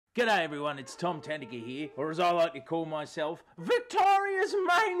G'day everyone, it's Tom Tanuki here, or as I like to call myself, Victoria's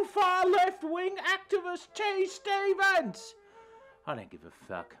main far left-wing activist T. Stevens! I don't give a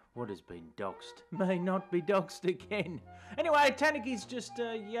fuck what has been doxed. May not be doxed again. Anyway, Tanuki's just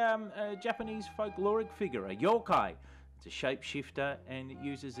a Japanese folkloric figure, a yokai. It's a shapeshifter and it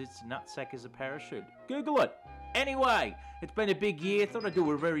uses its nutsack as a parachute. Google it. Anyway, it's been a big year. Thought I'd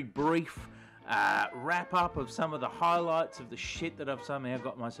do a very brief wrap up of some of the highlights of the shit that I've somehow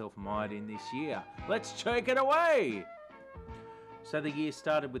got myself mired in this year. Let's take it away! So the year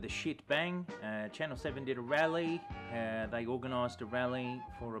started with a shit bang. Channel 7 did a rally. They organised a rally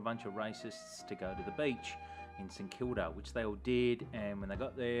for a bunch of racists to go to the beach in St Kilda, which they all did, and when they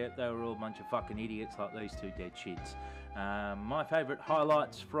got there they were all a bunch of fucking idiots like these two dead shits. My favourite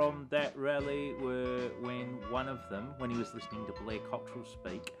highlights from that rally were when one of them, when he was listening to Blair Cottrell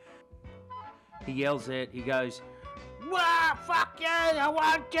speak, he yells out, he goes, "Wah, fuck you, I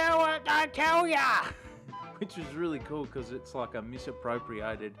won't do it, I tell ya!" Which was really cool because it's like a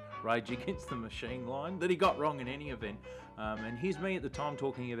misappropriated Rage Against the Machine line that he got wrong in any event. And here's me at the time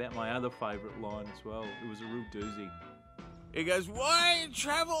talking about my other favourite line as well. It was a real doozy. He goes, "Why don't you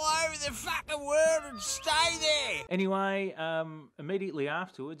travel over the fucking world and stay there?" Anyway, immediately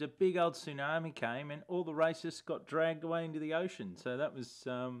afterwards, a big old tsunami came and all the racists got dragged away into the ocean. So that was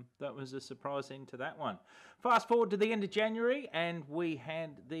a surprise end to that one. Fast forward to the end of January, and we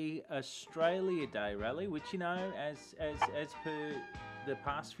had the Australia Day rally, which, you know, as per the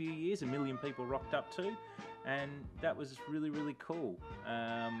past few years, 1 million people rocked up to. And that was really, really cool.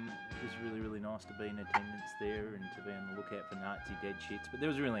 It was really, really nice to be in attendance there and to be on the lookout for Nazi dead shits. But there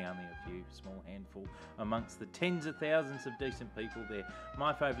was really only a few, small handful, amongst the tens of thousands of decent people there.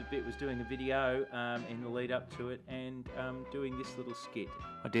 My favourite bit was doing a video in the lead up to it and doing this little skit.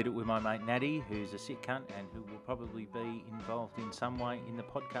 I did it with my mate Natty, who's a sick cunt and who will probably be involved in some way in the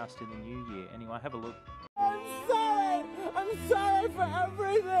podcast in the new year. Anyway, have a look. I'm sorry for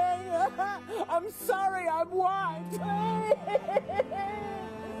everything. I'm sorry, I'm white.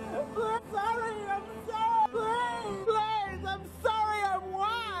 I'm sorry, I'm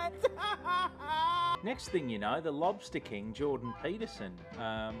white. Next thing you know, the Lobster King, Jordan Peterson,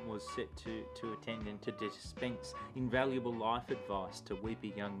 was set to attend and to dispense invaluable life advice to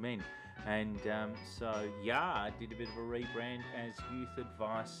weepy young men. And so Yard did a bit of a rebrand as Youth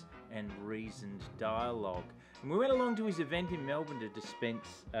Advice and Reasoned Dialogue. And we went along to his event in Melbourne to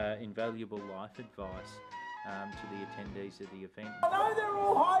dispense invaluable life advice to the attendees of the event. I know they're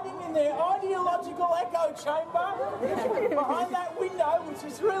all hiding in their ideological echo chamber behind that window, which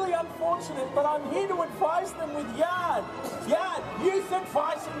is really unfortunate, but I'm here to advise them with Yard, Youth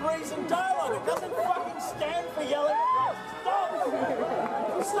Advice and Reasoned Dialogue. It doesn't fucking stand for yelling at us.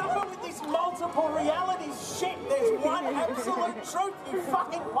 Stop it with this multiple realities shit. There's one absolute truth, you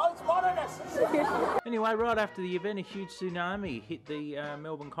fucking postmodernists. Anyway, right after the event, a huge tsunami hit the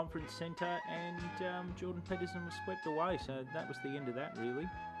Melbourne Conference Centre and Jordan Peterson was swept away, so that was the end of that, really.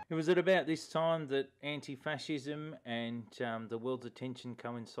 It was at about this time that anti-fascism and the world's attention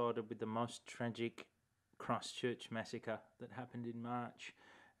coincided with the most tragic Christchurch massacre that happened in March,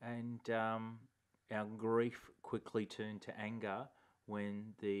 and our grief quickly turned to anger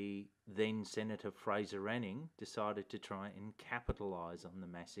when the then Senator Fraser decided to try and capitalise on the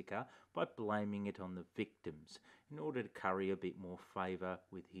massacre by blaming it on the victims in order to curry a bit more favour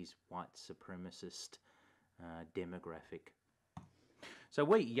with his white supremacist demographic. So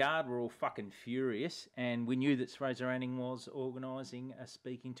we at Yard were all fucking furious, and we knew that Fraser was organising a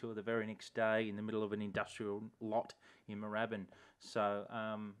speaking tour the very next day in the middle of an industrial lot in Moorabbin. So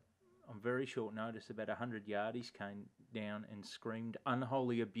on very short notice, about 100 yardies came down and screamed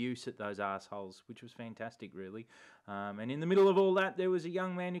unholy abuse at those assholes, which was fantastic, really. And in the middle of all that, there was a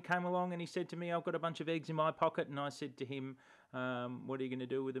young man who came along and he said to me, "I've got a bunch of eggs in my pocket." And I said to him, "What are you going to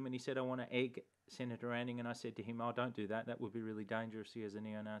do with them?" And he said, "I want to egg Senator Anning." And I said to him, "Oh, don't do that. That would be really dangerous. He has a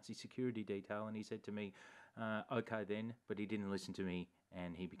neo-Nazi security detail." And he said to me, "Okay then," but he didn't listen to me.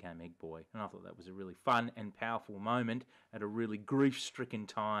 And he became Egg Boy. And I thought that was a really fun and powerful moment at a really grief-stricken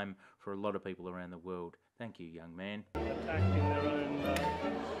time for a lot of people around the world. Thank you, young man. Attacked in their own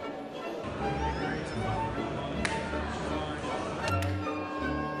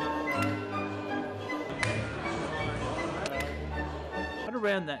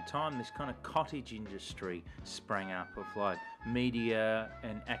around that time, this kind of cottage industry sprang up of like media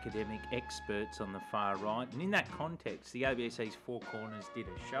and academic experts on the far right. And in that context, the ABC's Four Corners did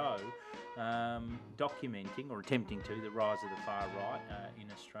a show documenting, or attempting to, the rise of the far right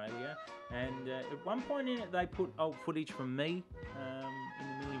in Australia. And at one point in it, they put old footage from me in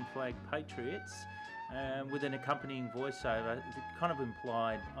the Million Flag Patriots, with an accompanying voiceover that kind of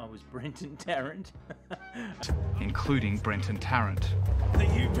implied I was Brenton Tarrant. Including Brenton Tarrant. The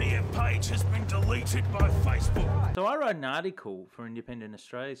UPF page has been deleted by Facebook. So I wrote an article for Independent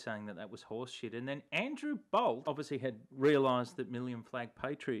Australia saying that was horseshit, and then Andrew Bolt obviously had realised that Million Flag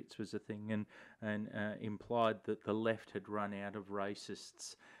Patriots was a thing, and implied that the left had run out of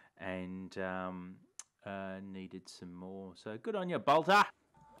racists and needed some more. So good on you, Bolter.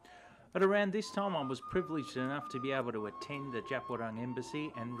 But around this time I was privileged enough to be able to attend the Japwarung Embassy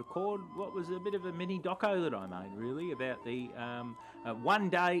and record what was a bit of a mini doco that I made, really, about the one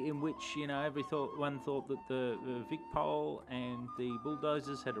day in which, you know, one thought that the Vic Pole and the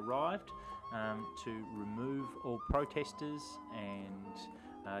bulldozers had arrived to remove all protesters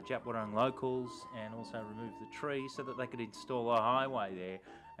and Japwarung locals, and also remove the tree so that they could install a highway there.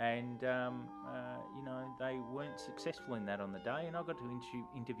 And, you know, they weren't successful in that on the day, and I got to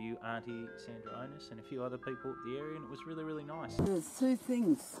interview Auntie Sandra Onus and a few other people at the area, and it was really, really nice. There's two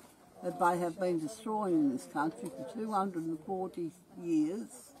things that they have been destroying in this country for 240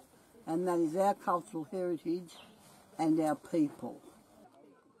 years, and that is our cultural heritage and our people.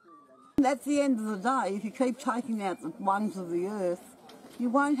 And at the end of the day, if you keep taking out the lungs of the earth, you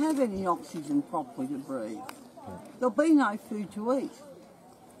won't have any oxygen properly to breathe. There'll be no food to eat.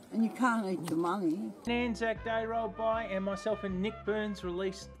 And you can't eat your money. Anzac Day rolled by, and myself and Nick Burns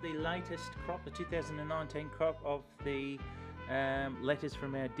released the latest crop, the 2019 crop of the Letters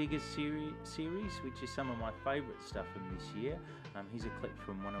from Our Diggers series, which is some of my favourite stuff from this year. Here's a clip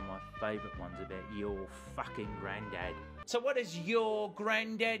from one of my favourite ones about your fucking granddad. So what does your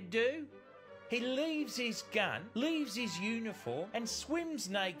granddad do? He leaves his gun, leaves his uniform, and swims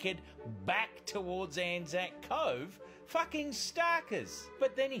naked back towards Anzac Cove. Fucking starkers.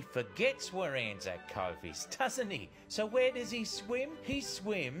 But then he forgets where Anzac Cove is, doesn't he? So where does he swim? He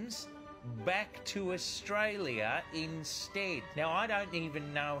swims back to Australia instead. Now, I don't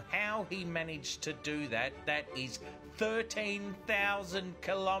even know how he managed to do that. That is 13,000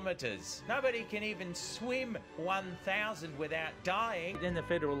 kilometres. Nobody can even swim 1,000 without dying. Then the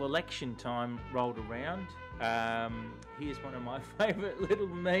federal election time rolled around. Here's one of my favourite little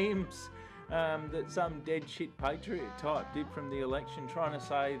memes that some dead shit patriot type did from the election, trying to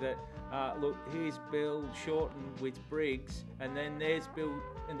say that, look, here's Bill Shorten with Briggs, and then there's Bill,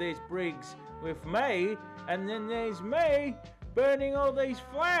 and there's Briggs with me, and then there's me burning all these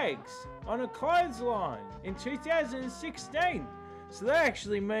flags on a clothesline in 2016. So that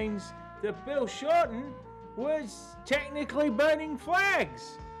actually means that Bill Shorten was technically burning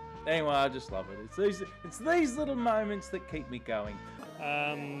flags. Anyway, I just love it. It's these little moments that keep me going.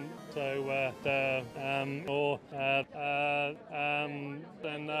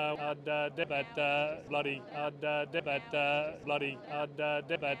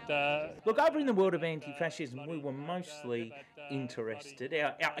 Look, over in the world of anti-fascism, we were mostly interested.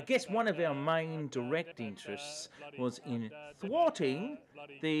 I guess one of our main direct interests was in thwarting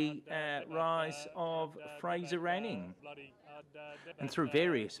the rise of Fraser ranning. And through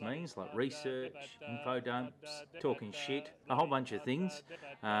various means like research, info dumps, talking shit, a whole bunch of things,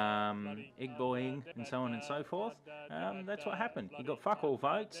 egg boying and so on and so forth, that's what happened. He got fuck all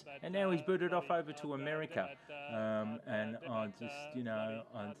votes, and now he's booted off over to America. And I just, you know,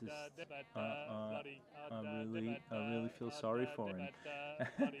 I really feel sorry for him.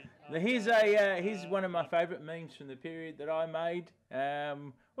 Here's one of my favourite memes from the period that I made.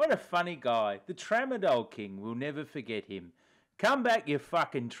 What a funny guy. The Tramadol King, we'll never forget him. Come back, you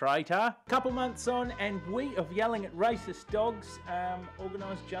fucking traitor. Couple months on, and we of yelling at racist dogs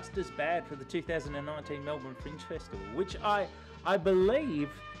organised Just As Bad for the 2019 Melbourne Fringe Festival, which I believe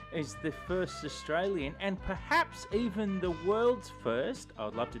is the first Australian, and perhaps even the world's first, I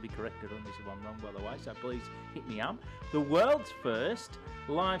would love to be corrected on this if I'm wrong, by the way, so please hit me up, the world's first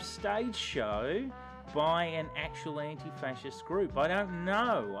live stage show by an actual anti-fascist group. I don't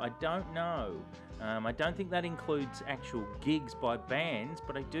know. I don't think that includes actual gigs by bands,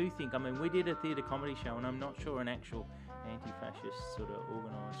 but I do think, I mean, we did a theatre comedy show, and I'm not sure an actual anti-fascist sort of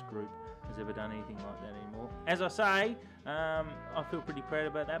organised group has ever done anything like that anymore. As I say, I feel pretty proud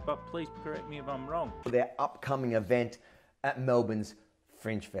about that, but please correct me if I'm wrong. Their upcoming event at Melbourne's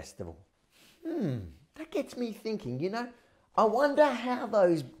Fringe Festival. That gets me thinking, you know, I wonder how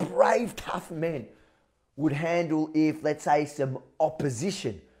those brave, tough men would handle if, let's say, some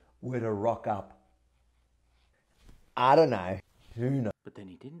opposition were to rock up. I don't know. Who knows? But then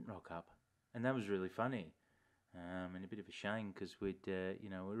he didn't rock up, and that was really funny. And a bit of a shame, because we're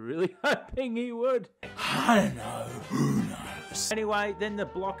really hoping he would. I don't know. Who knows? Anyway, then the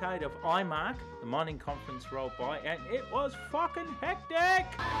blockade of IMARC, the mining conference, rolled by, and it was fucking hectic.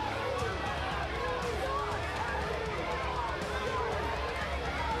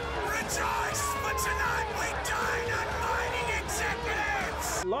 choice, but tonight we dine on mining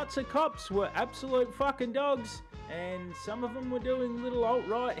executives! Lots of cops were absolute fucking dogs, and some of them were doing little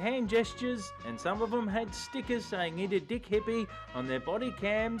alt-right hand gestures, and some of them had stickers saying "Eat a dick hippie" on their body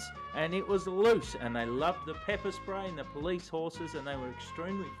cams, and it was loose, and they loved the pepper spray and the police horses, and they were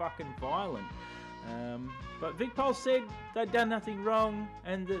extremely fucking violent. But Vic Pol said they'd done nothing wrong,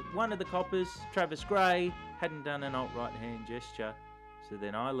 and that one of the coppers, Travis Gray, hadn't done an alt-right hand gesture. So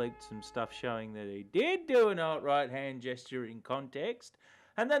then I leaked some stuff showing that he did do an alt-right hand gesture in context,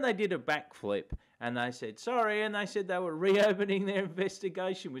 and then they did a backflip, and they said sorry, and they said they were reopening their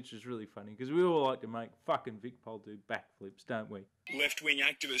investigation, which was really funny, because we all like to make fucking Vic Pol do backflips, don't we? Left-wing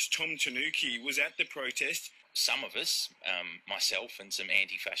activist Tom Tanuki was at the protest. Some of us, myself and some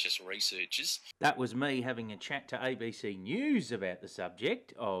anti-fascist researchers. That was me having a chat to ABC News about the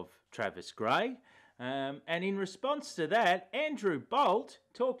subject of Travis Gray. And in response to that, Andrew Bolt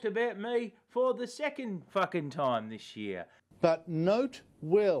talked about me for the second fucking time this year. But note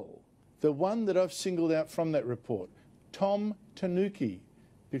well the one that I've singled out from that report, Tom Tanuki,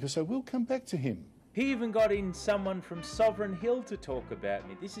 because I will come back to him. He even got in someone from Sovereign Hill to talk about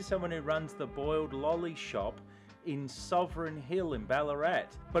me. This is someone who runs the Boiled Lolly shop in Sovereign Hill in Ballarat.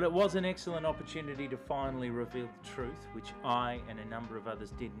 But it was an excellent opportunity to finally reveal the truth, which I and a number of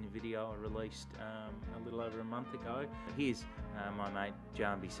others did in a video I released a little over a month ago. Here's my mate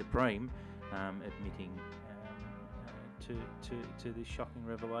Jambi Supreme admitting to this shocking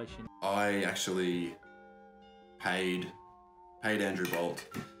revelation. I actually paid Andrew Bolt.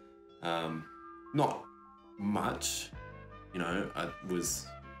 Not much, you know, it was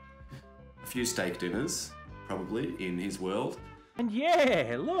a few steak dinners, probably, in his world. And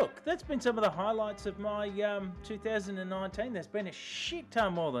yeah, look, that's been some of the highlights of my 2019. There's been a shit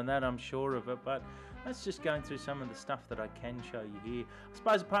ton more than that, I'm sure of it, but that's just going through some of the stuff that I can show you here. I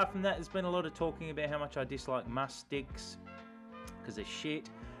suppose apart from that, there's been a lot of talking about how much I dislike mush sticks, because they're shit,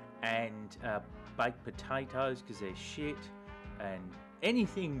 and baked potatoes, because they're shit, and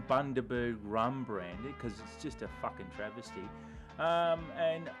anything Bundaberg Rum branded, because it's just a fucking travesty,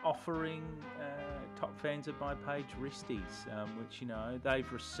 and offering top fans of my page wristies, which, you know,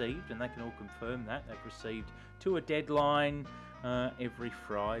 they've received, and they can all confirm that, they've received to a deadline every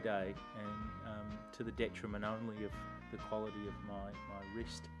Friday, and to the detriment only of the quality of my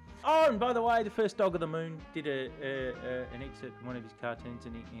wrist. Oh, and by the way, the first Dog of the Moon did an excerpt from one of his cartoons,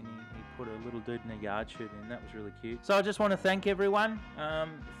 and he put a little dude in a yard shoot in. That was really cute. So I just want to thank everyone,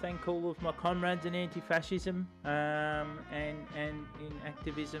 thank all of my comrades in anti-fascism and in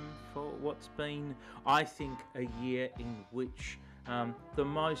activism for what's been, I think, a year in which the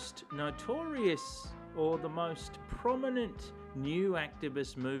most notorious or the most prominent new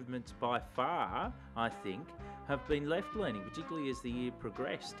activist movements by far, I think, have been left-leaning, particularly as the year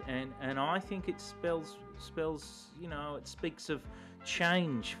progressed, and I think it spells, you know, it speaks of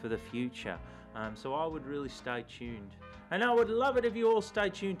change for the future. So I would really stay tuned. And I would love it if you all stay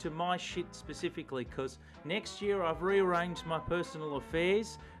tuned to my shit specifically, because next year I've rearranged my personal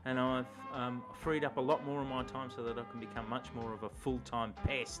affairs, and I've freed up a lot more of my time so that I can become much more of a full-time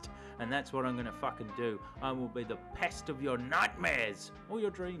pest. And that's what I'm going to fucking do. I will be the pest of your nightmares, or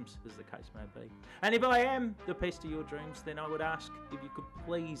your dreams, as the case may be. And if I am the pest of your dreams, then I would ask if you could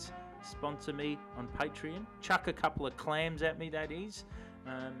please sponsor me on Patreon. Chuck a couple of clams at me, that is.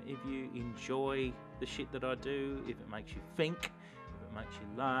 If you enjoy the shit that I do, if it makes you think, if it makes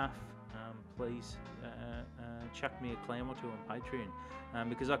you laugh, please chuck me a clam or two on Patreon,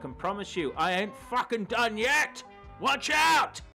 because I can promise you I ain't fucking done yet. Watch out!